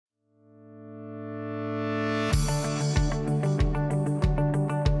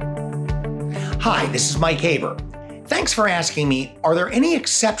Hi, this is Mike Haber. Thanks for asking me, are there any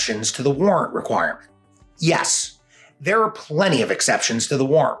exceptions to the warrant requirement? Yes, there are plenty of exceptions to the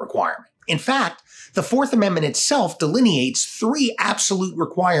warrant requirement. In fact, the Fourth Amendment itself delineates three absolute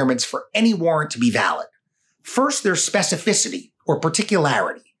requirements for any warrant to be valid. First, there's specificity, or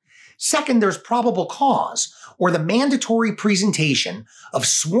particularity. Second, there's probable cause, or the mandatory presentation of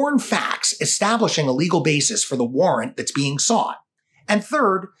sworn facts establishing a legal basis for the warrant that's being sought. And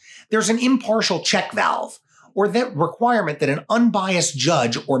third, there's an impartial check valve, or that requirement that an unbiased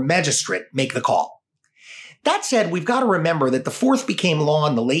judge or magistrate make the call. That said, we've got to remember that the Fourth became law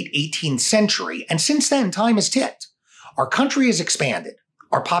in the late 18th century, and since then, time has ticked. Our country has expanded.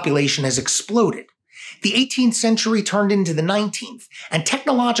 Our population has exploded. The 18th century turned into the 19th, and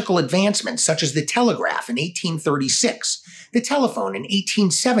technological advancements such as the telegraph in 1836, the telephone in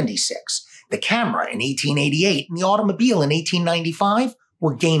 1876, the camera in 1888, and the automobile in 1895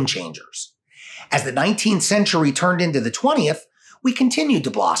 were game changers. As the 19th century turned into the 20th, we continued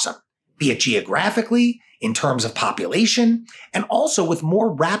to blossom, be it geographically, in terms of population, and also with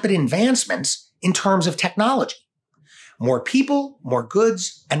more rapid advancements in terms of technology. More people, more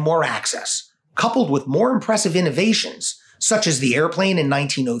goods, and more access, coupled with more impressive innovations, such as the airplane in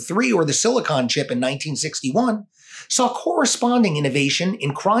 1903 or the silicon chip in 1961, saw corresponding innovation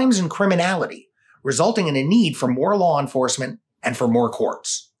in crimes and criminality, resulting in a need for more law enforcement and for more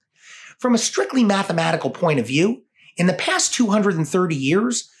courts. From a strictly mathematical point of view, in the past 230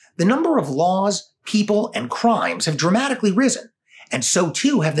 years, the number of laws, people, and crimes have dramatically risen, and so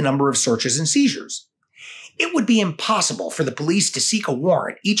too have the number of searches and seizures. It would be impossible for the police to seek a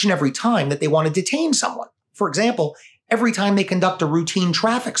warrant each and every time that they want to detain someone. For example, every time they conduct a routine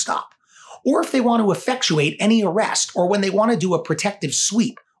traffic stop, or if they want to effectuate any arrest, or when they want to do a protective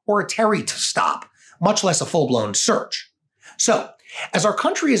sweep or a Terry stop, much less a full-blown search. So, as our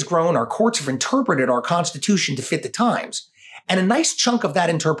country has grown, our courts have interpreted our Constitution to fit the times, and a nice chunk of that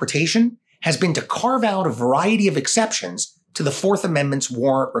interpretation has been to carve out a variety of exceptions to the Fourth Amendment's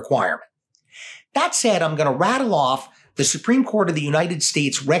warrant requirement. That said, I'm going to rattle off the Supreme Court of the United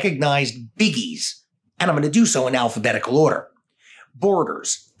States recognized biggies, and I'm going to do so in alphabetical order.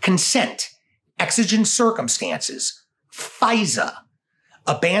 Borders, consent, exigent circumstances, FISA,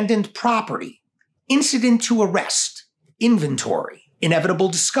 abandoned property, incident to arrest, inventory, inevitable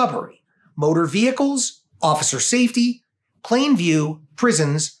discovery, motor vehicles, officer safety, plain view,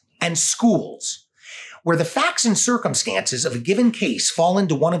 prisons, and schools. Where the facts and circumstances of a given case fall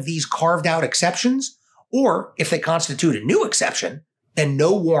into one of these carved-out exceptions, or if they constitute a new exception, then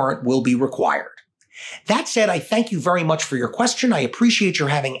no warrant will be required. That said, I thank you very much for your question. I appreciate your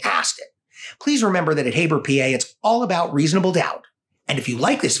having asked it. Please remember that at HaberPA, it's all about reasonable doubt. And if you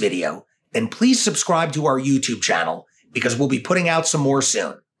like this video, then please subscribe to our YouTube channel because we'll be putting out some more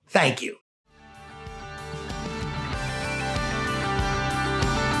soon. Thank you.